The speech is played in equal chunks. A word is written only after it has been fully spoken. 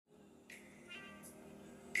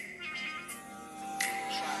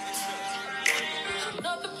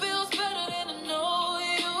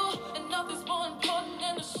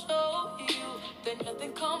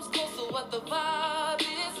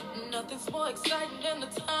exciting than the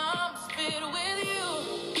time spent with you.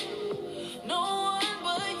 No one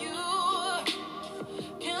but you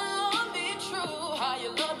can love me true. How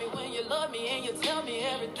you love me when you love me and you tell me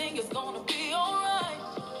everything is gonna be alright.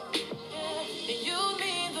 Yeah. And you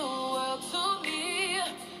mean the world to me.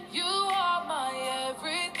 You are my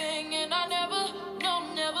everything, and I never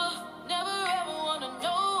ever wanna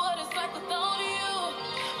know what it's like without you.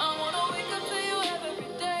 I wanna wake up to you every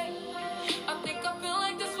day. I think I feel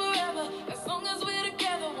like this forever, as long as we're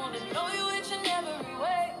together. Wanna know you each and every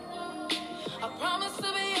way. I promise to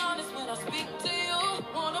be honest when I speak to you.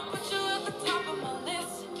 Wanna put you at the top of my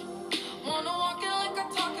list. Wanna walk it like I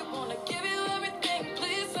talk it. Wanna give you everything.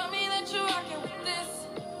 Please tell me that you're rocking with this.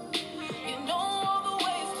 You know all the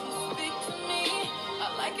ways to speak to me. I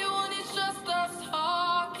like it when it's just us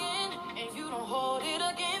talking, and you don't hold it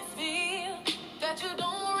against me. That you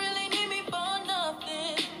don't really need me for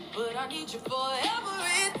nothing, but I need you for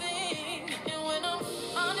everything. And when I'm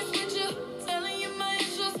honest with you, telling you my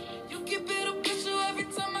issues, you keep it a picture every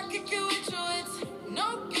time I kick it with you. It's no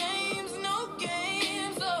games,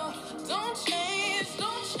 oh, don't change,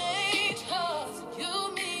 'cause you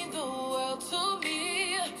mean the world to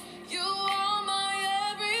me. You are my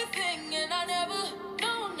everything, and I never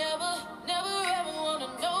ever wanna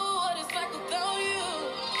know what it's like without you.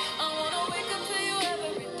 I wanna wake up to you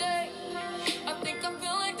every day. I think I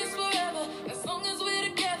feel like this forever, as long as we're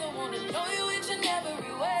together. Wanna know you each and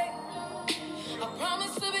every way. I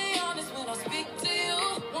promise to be honest when I speak to you.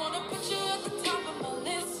 Wanna put you at the top of my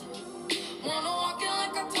list. Wanna walk it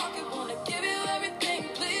like I talk it. Wanna give you everything.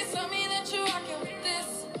 Please tell me that you're rocking with this.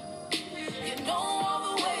 You know all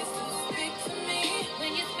the ways to speak to me.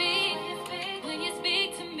 When you speak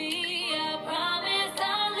to me, I promise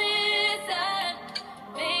I'll listen.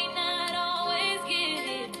 May not always get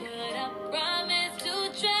it, but I promise to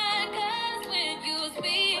try. 'Cause when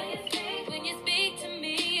you speak to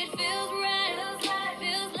me, it feels right.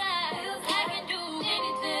 Feels like I can do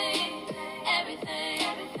anything, everything,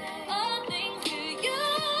 all things to you.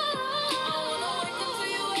 I wanna wake up to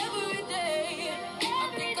you every day. I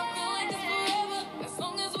think I feel like this forever, as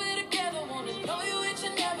long as we're together. Wanna know you each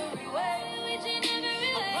and every way.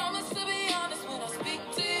 I promise to be honest when I speak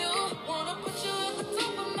to you. Wanna put you at the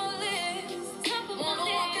top of my list. Wanna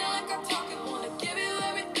walk it like I talk it. Wanna give you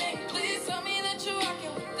everything. Please tell me that you're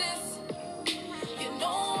rocking with this. You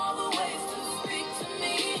know all the ways to speak to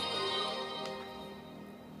me.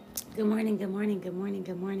 Good morning, good morning, good morning,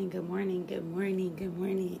 good morning, good morning, good morning, good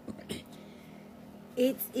morning.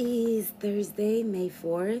 It is Thursday, May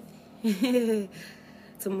 4th.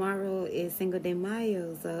 Tomorrow is Cinco de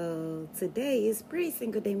Mayo, so today is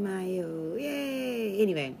pre-Cinco de Mayo. Yay!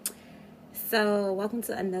 Anyway, so welcome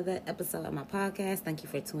to another episode of my podcast. Thank you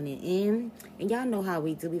for tuning in. And y'all know how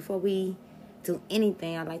we do. Before we do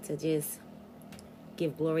anything, I like to just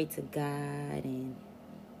give glory to God and,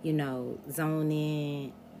 zone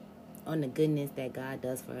in on the goodness that God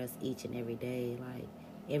does for us each and every day. Like,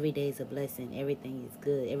 every day is a blessing. Everything is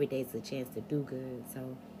good. Every day is a chance to do good.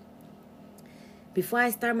 So before I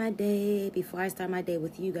start my day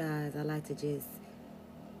with you guys, I like to just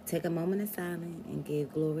take a moment of silence and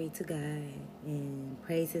give glory to God and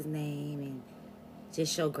praise his name and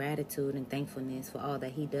just show gratitude and thankfulness for all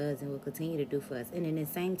that he does and will continue to do for us. And in the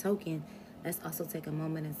same token, let's also take a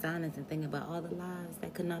moment in silence and think about all the lives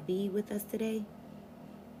that could not be with us today.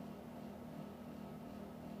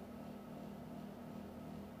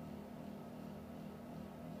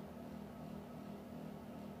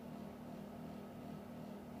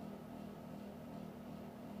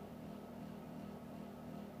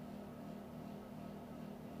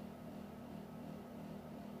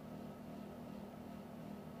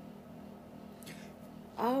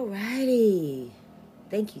 Alrighty.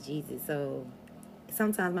 Thank you, Jesus. So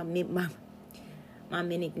sometimes my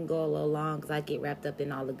minute can go a little long because I get wrapped up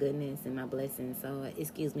in all the goodness and my blessings. So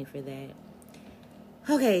excuse me for that.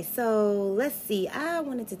 Okay, so let's see. I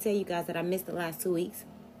wanted to tell you guys that I missed the last 2 weeks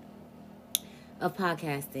of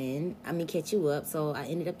podcasting. Catch you up. So I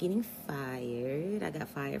ended up getting fired. I got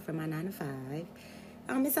fired from my 9 to 5.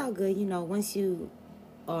 It's all good. Once you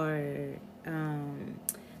are,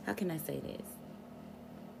 how can I say this?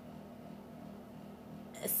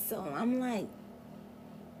 So I'm like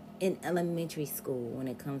in elementary school when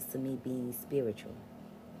it comes to me being spiritual.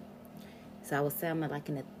 So I would say I'm like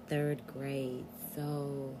in the 3rd grade.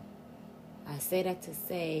 So I say that to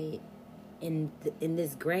say in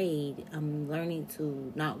this grade, I'm learning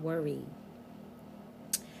to not worry.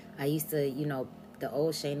 I used to, the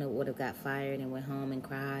old Shayna would have got fired and went home and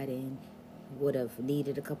cried and would have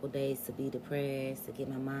needed a couple days to be depressed, to get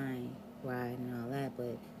my mind right and all that.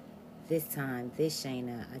 But this time, this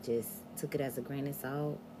Shayna, I just took it as a grain of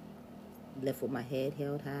salt, left with my head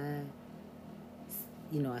held high.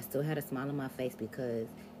 You know, I still had a smile on my face because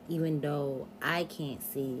even though I can't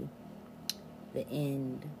see the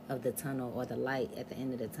end of the tunnel or the light at the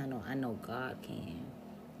end of the tunnel, I know God can.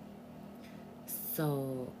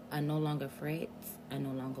 So I no longer fret. I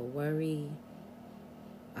no longer worry.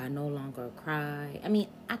 I no longer cry. I mean,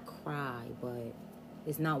 I cry, but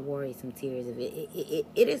it's not worrisome tears. Of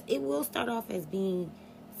it will start off as being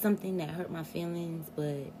something that hurt my feelings,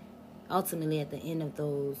 but ultimately at the end of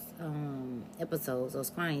those episodes, those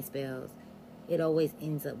crying spells, it always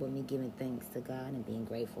ends up with me giving thanks to God and being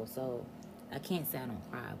grateful. So I can't say I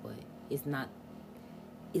don't cry, but it's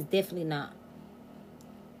definitely not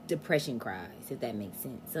depression cries, if that makes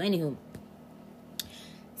sense. So anywho,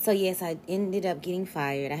 so yes, I ended up getting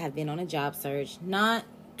fired. I have been on a job search, not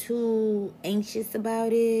too anxious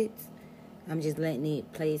about it. I'm just letting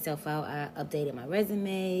it play itself out. I updated my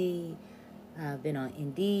resume. I've been on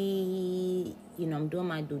Indeed. You know, I'm doing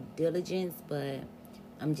my due diligence, but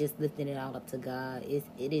I'm just lifting it all up to God. It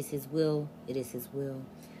is His will. It is His will.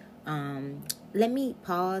 Let me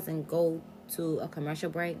pause and go to a commercial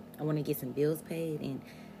break. I want to get some bills paid and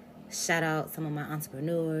shout out some of my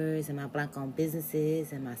entrepreneurs and my Black-owned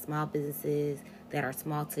businesses and my small businesses that are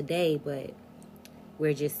small today, but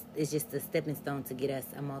it's just a stepping stone to get us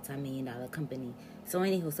a multi-million-dollar company. So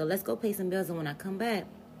anywho, so let's go pay some bills, and when I come back,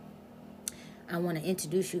 I want to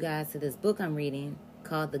introduce you guys to this book I'm reading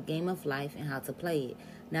called The Game of Life and How to Play It.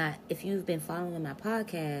 Now, if you've been following my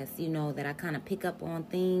podcast, you know that I kind of pick up on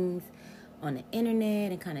things on the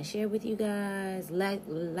internet and kind of share with you guys life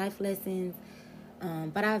lessons.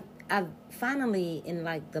 But I've finally, in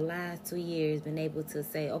like the last 2 years, been able to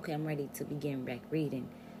say, okay, I'm ready to begin back reading.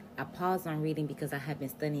 I paused on reading because I have been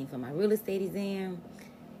studying for my real estate exam,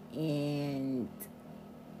 and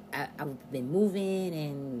I've been moving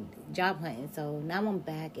and job hunting. So now I'm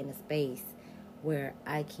back in a space where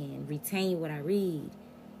I can retain what I read.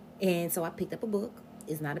 And so I picked up a book.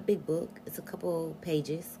 It's not a big book. It's a couple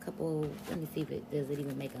pages. Let me see if does it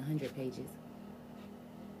even make 100 pages.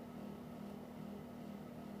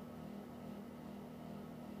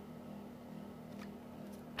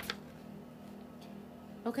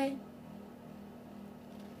 Okay.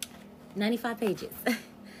 95 pages.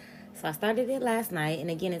 So I started it last night, and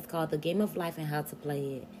again, it's called The Game of Life and How to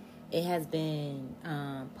Play It. It has been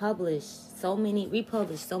republished so many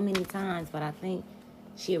times, but I think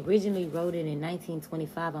she originally wrote it in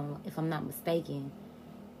 1925, if I'm not mistaken,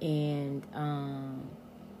 and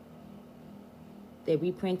they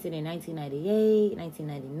reprinted in 1998,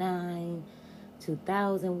 1999,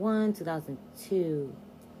 2001, 2002.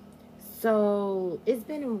 So it's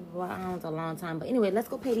been around a long time. But anyway, let's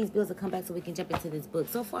go pay these bills and come back so we can jump into this book.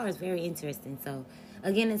 So far, it's very interesting. So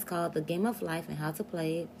again, it's called The Game of Life and How to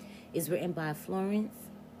Play It. It's written by Florence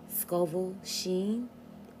Scovel Sheen.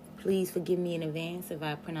 Please forgive me in advance if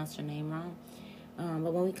I pronounced your name wrong.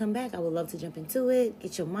 But when we come back, I would love to jump into it.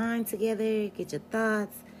 Get your mind together. Get your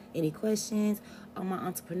thoughts. Any questions? All my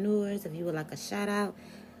entrepreneurs, if you would like a shout out.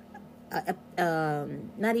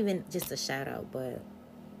 Not even just a shout out, but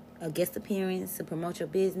a guest appearance to promote your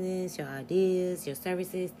business, your ideas, your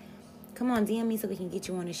services. Come on, DM me so we can get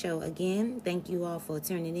you on the show. Again, thank you all for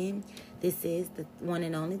tuning in. This is the one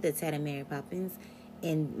and only, the Tad and Mary Poppins.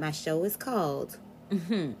 And my show is called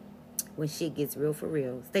When Shit Gets Real for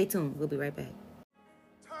Real. Stay tuned. We'll be right back.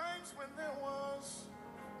 Times when there was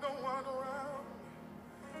no one around,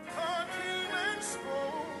 God came and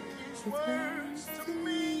spoke these words to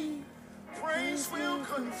me. Praise will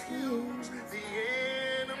confuse the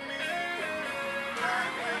enemy.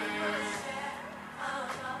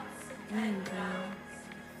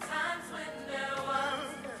 Times when there was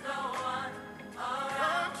no one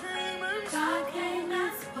around, God came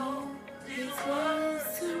and spoke these words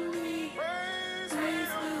to me.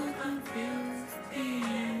 Praise will confuse the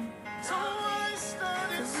enemy. So I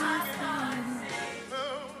started singing.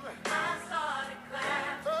 I started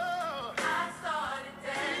clapping. I started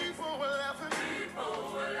dancing. People were laughing. They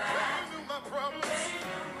knew my problems. They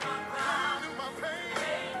knew my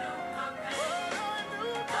pain.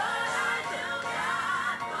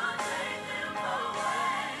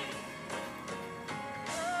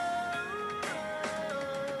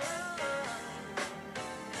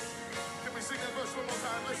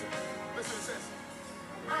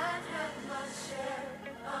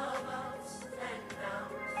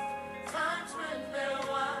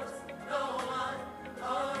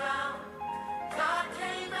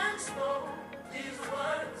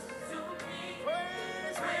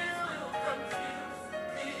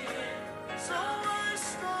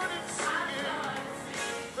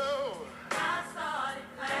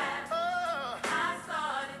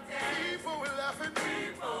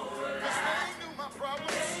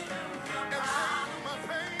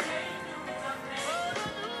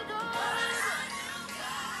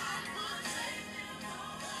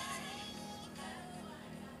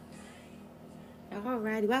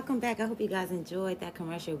 Alrighty, welcome back. I hope you guys enjoyed that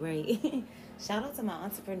commercial break. Shout out to my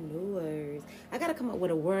entrepreneurs. I gotta come up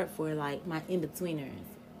with a word for like my in-betweeners,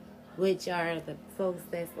 which are the folks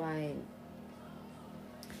that's like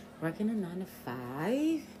working a 9 to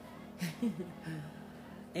 5.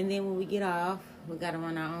 And then when we get off, we gotta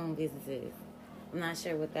run our own businesses. I'm not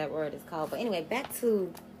sure what that word is called. But anyway, back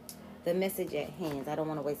to the message at hand. I don't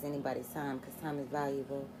want to waste anybody's time because time is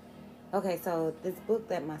valuable. Okay, so this book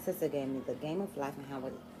that my sister gave me, The Game of Life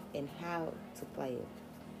and how to play it.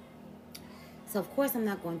 So, of course, I'm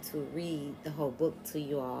not going to read the whole book to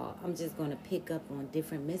you all. I'm just going to pick up on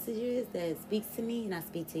different messages that speaks to me, and I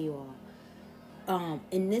speak to you all.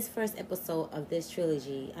 In this first episode of this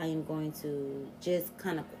trilogy, I am going to just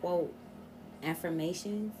kind of quote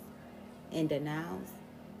affirmations and denials.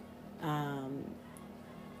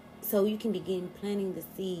 So you can begin planting the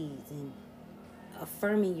seeds and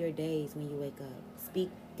affirming your days when you wake up.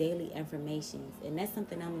 Speak daily affirmations. And that's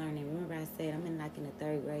something I'm learning. Remember I said I'm in the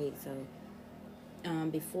 3rd grade. So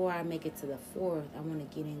before I make it to the 4th, I want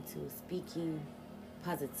to get into speaking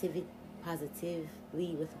positively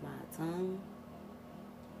with my tongue.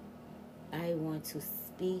 I want to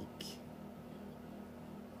speak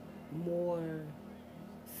more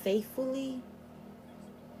faithfully.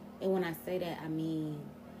 And when I say that, I mean,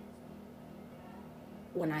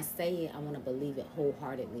 when I say it, I want to believe it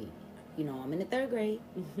wholeheartedly. You know, I'm in the 3rd grade.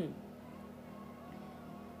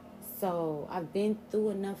 So I've been through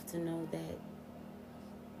enough to know that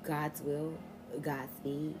God's will, God's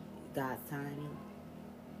speed, God's timing.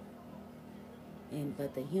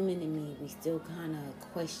 But the human in me, we still kind of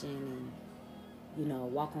question and, you know,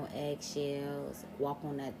 walk on eggshells, walk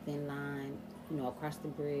on that thin line, you know, across the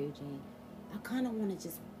bridge. And I kind of want to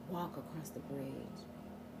just walk across the bridge,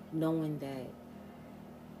 knowing that,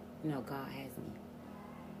 you know, God has me.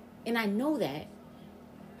 And I know that.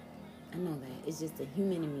 It's just the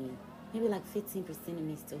human in me. Maybe like 15% of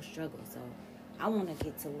me still struggle. So I want to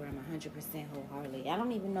get to where I'm 100% wholeheartedly. I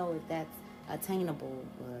don't even know if that's attainable,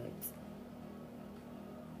 but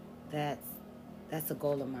that's a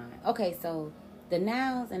goal of mine. Okay, so the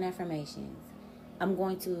nows and affirmations. I'm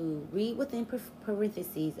going to read within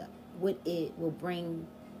parentheses what it will bring,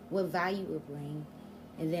 what value it will bring,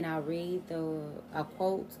 and then I'll read I'll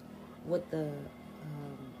quote what the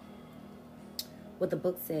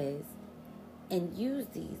book says, and use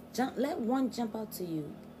these. Let one jump out to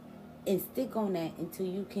you, and stick on that until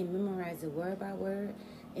you can memorize it word by word,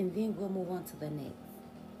 and then we'll move on to the next.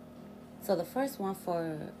 So the first one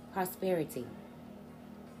for prosperity.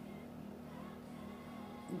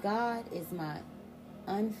 God is my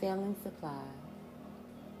unfailing supply.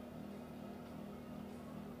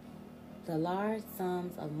 The large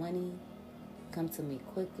sums of money come to me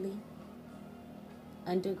quickly,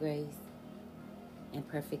 under grace, and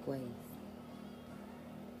perfect ways.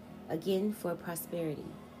 Again, for prosperity.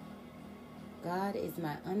 God is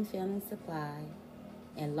my unfailing supply,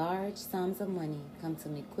 and large sums of money come to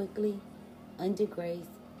me quickly, under grace,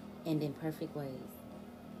 and in perfect ways.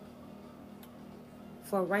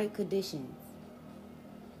 For right conditions.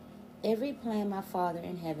 Every plan my Father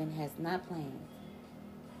in heaven has not planned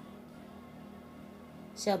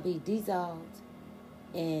shall be dissolved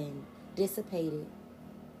and dissipated,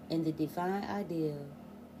 and the divine ideal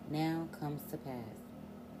now comes to pass.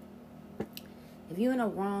 If you're in a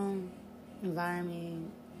wrong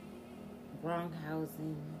environment, wrong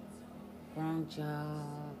housing, wrong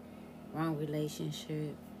job, wrong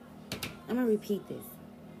relationship, I'm going to repeat this.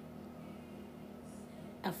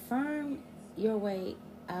 Affirm your way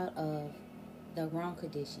out of the wrong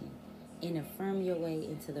condition and affirm your way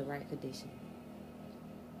into the right condition.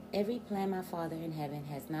 Every plan my Father in heaven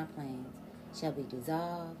has not planned shall be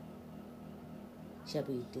dissolved, shall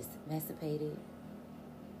be dissipated,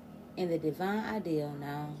 and the divine ideal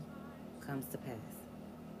now comes to pass.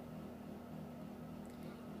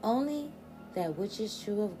 Only that which is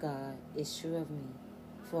true of God is true of me,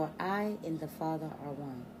 for I and the Father are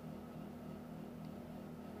one.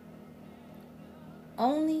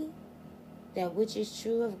 Only that which is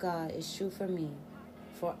true of God is true for me,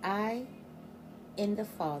 for I and the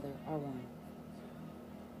Father are one.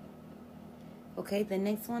 Okay, the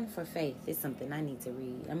next one for faith is something I need to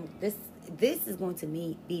read. This is going to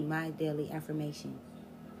be my daily affirmation.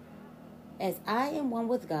 As I am one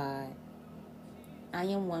with God, I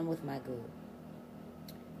am one with my good.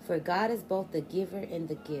 For God is both the giver and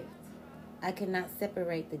the gift. I cannot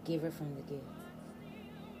separate the giver from the gift.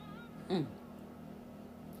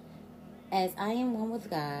 As I am one with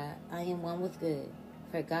God, I am one with good.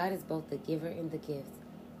 For God is both the giver and the gift.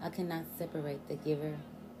 I cannot separate the giver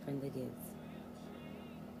from the gifts.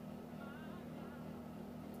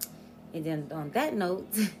 And then on that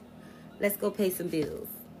note, let's go pay some bills.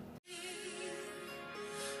 I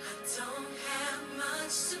don't have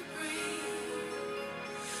much to breathe.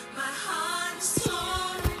 My heart's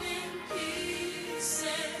torn in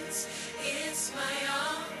pieces. It's my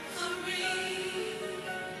offering.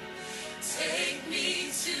 Take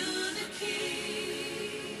me to the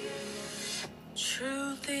King.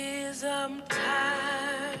 Truth is, I'm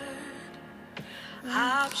tired.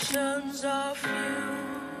 Options are few.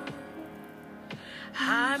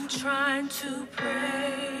 I'm trying to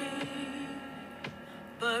pray,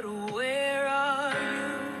 but where are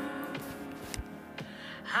you?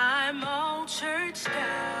 I'm all churched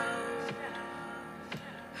out,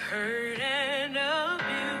 hurt and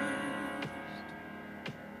abused.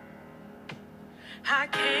 I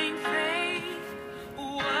can't face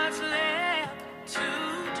what's left to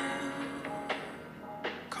do.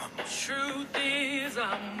 Truth is,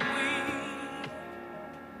 I'm weak,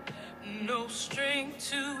 no strength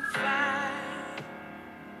to fight,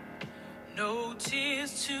 no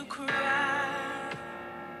tears to cry.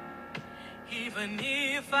 Even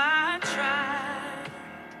if I tried,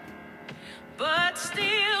 but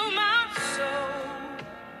still my soul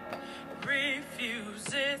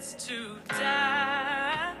refuses to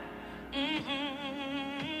die.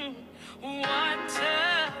 One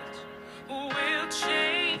touch will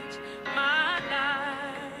change my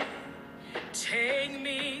life. Take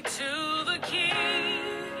me to the King.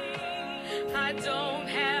 I don't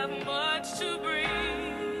have much to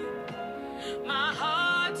bring. My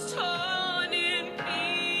heart's torn in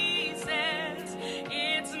pieces.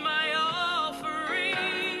 It's my offering.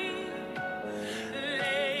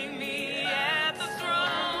 Lay me at the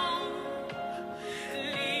throne.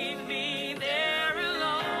 Leave me there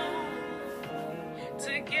alone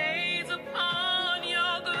to gaze upon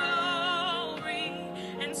your glory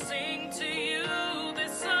and sing to you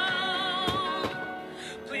this song.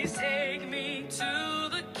 Please take me to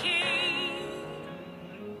the King.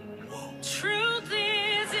 Truth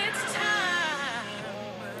is, it's time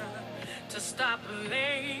to stop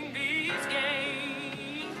playing these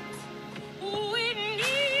games. We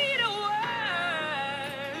need a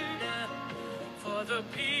word for the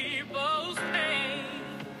people's pain.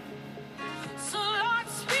 So Lord,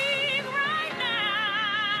 speak right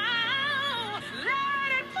now.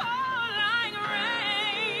 Let it pour like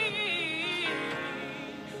rain.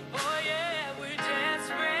 Oh yeah, we're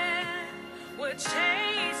desperate. We're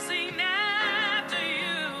chasing after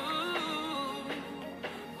you.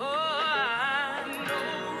 Oh, no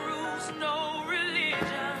rules, no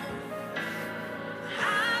religion.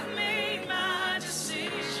 I've made my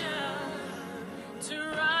decision to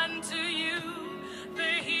run to you, the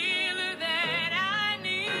healer that I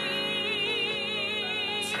need.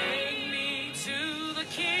 Take me to the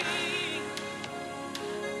King.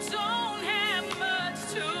 Don't have much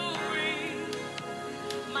to read.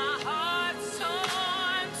 My heart's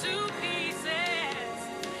torn to pieces.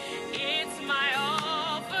 It's my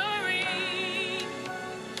offering.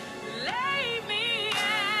 Lay me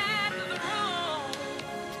at the throne.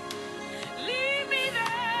 Leave me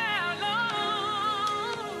there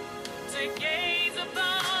alone to gaze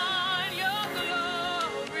upon your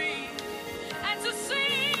glory and to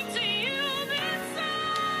sing to you this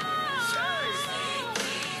song.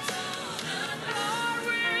 Lord,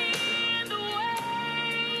 we're in the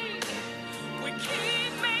way. We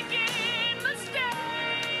keep making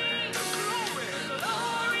mistakes.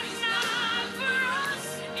 Lord, it's not for us,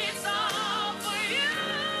 it's all for you.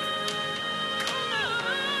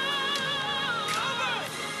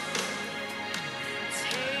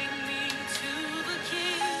 Take me to the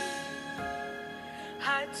King.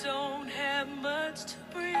 I don't have much to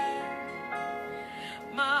bring.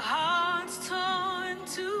 My heart's torn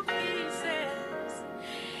to pieces.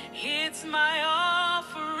 It's my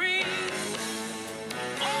offering.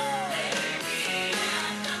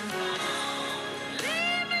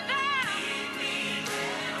 Leave me there.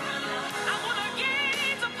 I wanna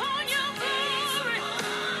gaze upon your glory.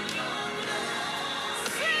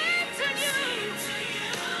 Sing to you.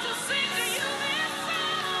 To sing to you this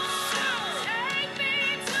song. Take me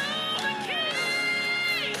to the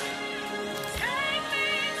King. Take me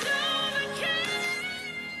to the King.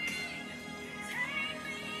 Take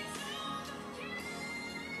me to the King.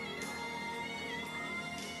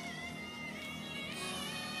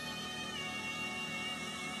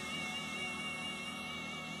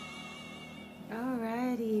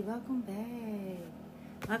 Alrighty, welcome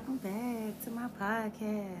back. Welcome back to my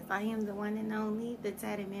podcast. I am the one and only, the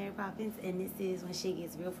Tatted Mary Poppins, and this is When Shit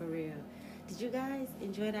Gets Real for Real. Did you guys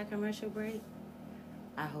enjoy that commercial break?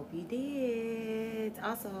 I hope you did.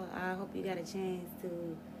 Also, I hope you got a chance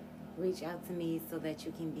to reach out to me so that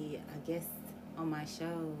you can be a guest on my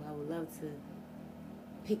show. I would love to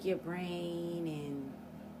pick your brain and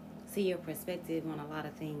see your perspective on a lot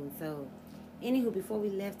of things. So, anywho, before we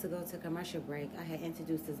left to go to commercial break, I had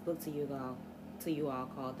introduced this book to you all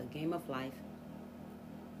called The Game of Life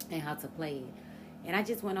and How to Play It. And I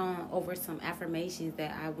just went on over some affirmations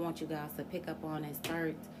that I want you guys to pick up on and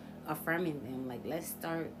start affirming them. Like, let's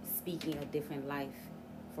start speaking a different life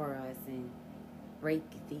for us and break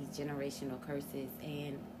these generational curses.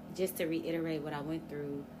 And just to reiterate what I went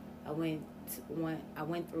through, I went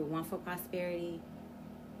through one for prosperity.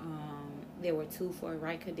 There were two for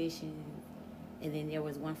right conditions, and then there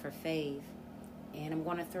was one for faith. And I'm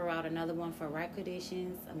going to throw out another one for right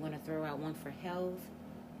conditions. I'm going to throw out one for health,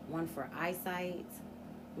 one for eyesight,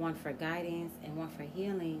 one for guidance, and one for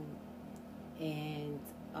healing, and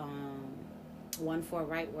one for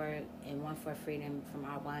right work, and one for freedom from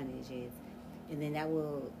our bondages. And then that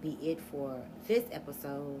will be it for this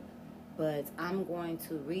episode. But I'm going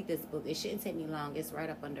to read this book. It shouldn't take me long. It's right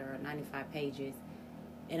up under 95 pages.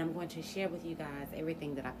 And I'm going to share with you guys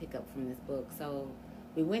everything that I pick up from this book. So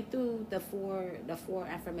we went through the four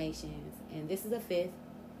affirmations, and this is the fifth,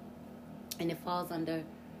 and it falls under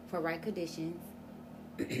for right conditions.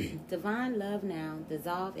 Divine love now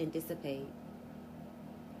dissolve and dissipate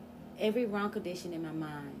every wrong condition in my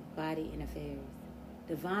mind, body, and affairs.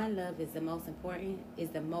 Divine love is the most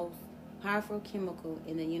powerful chemical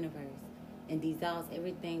in the universe and dissolves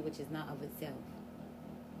everything which is not of itself.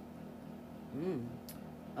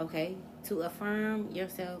 Okay, to affirm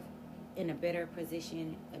yourself in a better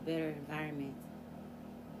position, a better environment,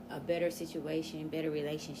 a better situation, better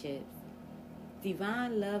relationships.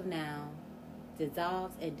 Divine love now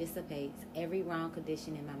dissolves and dissipates every wrong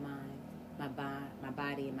condition in my mind, my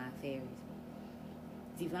body, and my affairs.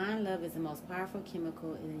 Divine love is the most powerful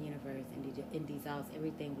chemical in the universe and dissolves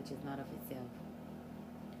everything which is not of itself.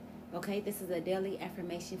 Okay, this is a daily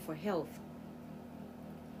affirmation for health.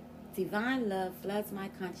 Divine love floods my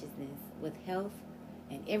consciousness with health,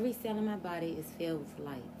 and every cell in my body is filled with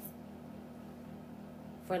light.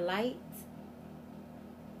 For light,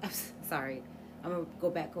 I'm going to go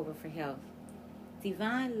back over for health.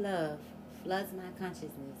 Divine love floods my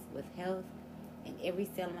consciousness with health, and every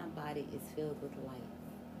cell in my body is filled with light.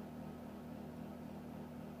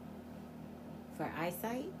 For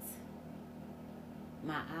eyesight,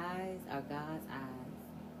 my eyes are God's eyes.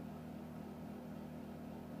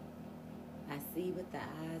 I see with the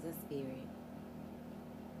eyes of spirit.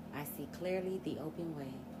 I see clearly the open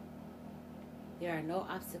way. There are no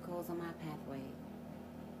obstacles on my pathway.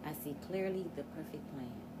 I see clearly the perfect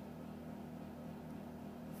plan.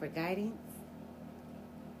 For guidance,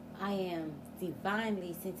 I am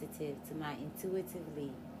divinely sensitive to my intuitive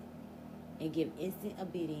lead and give instant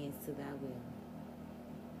obedience to thy will.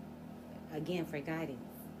 Again, for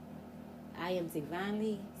guidance, I am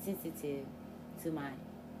divinely sensitive to my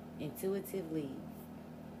intuitive lead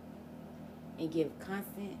and give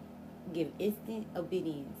instant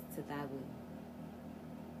obedience to thy will.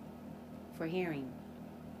 For hearing,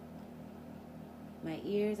 my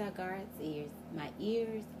ears are God's ears. My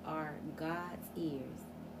ears are God's ears.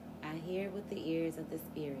 I hear with the ears of the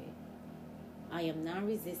Spirit. I am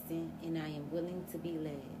non-resistant and I am willing to be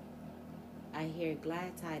led. I hear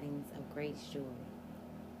glad tidings of great joy.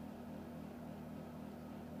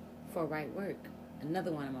 For right work,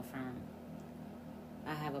 another one I'm affirming.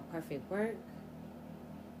 I have a perfect work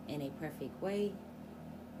in a perfect way.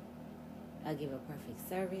 I give a perfect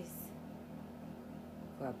service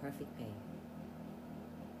for a perfect pay.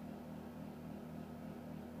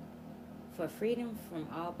 For freedom from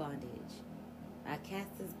all bondage, I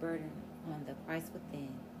cast this burden on the Christ within,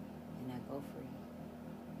 and I go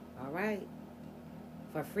free. All right.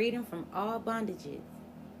 For freedom from all bondages,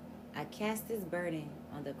 I cast this burden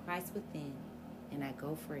on the Christ within, and I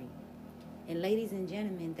go free. And ladies and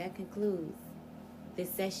gentlemen, that concludes this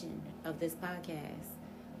session of this podcast.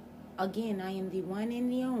 Again, I am the one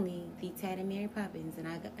and the only, the Tad Mary Poppins,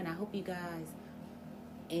 and I hope you guys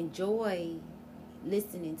enjoy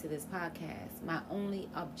listening to this podcast. My only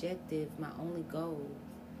objective, my only goals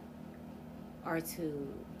are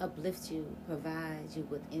to uplift you, provide you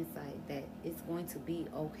with insight that it's going to be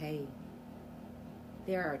okay.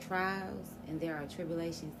 There are trials and there are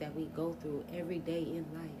tribulations that we go through every day in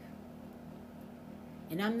life.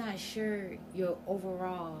 And I'm not sure your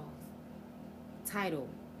overall title,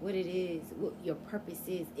 what it is, what your purpose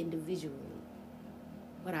is individually.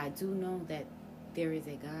 But I do know that there is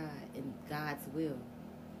a God and God's will.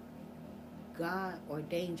 God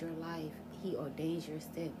ordained your life. He ordains your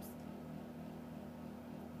steps.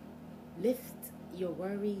 Lift your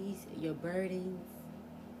worries, your burdens,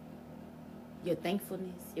 your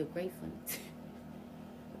thankfulness, your gratefulness.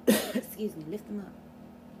 Excuse me, lift them up.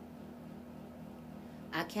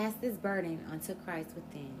 I cast this burden onto Christ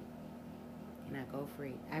within, and I go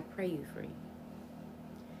free. I pray you free.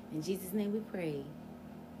 In Jesus' name we pray.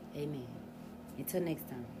 Amen. Until next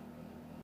time.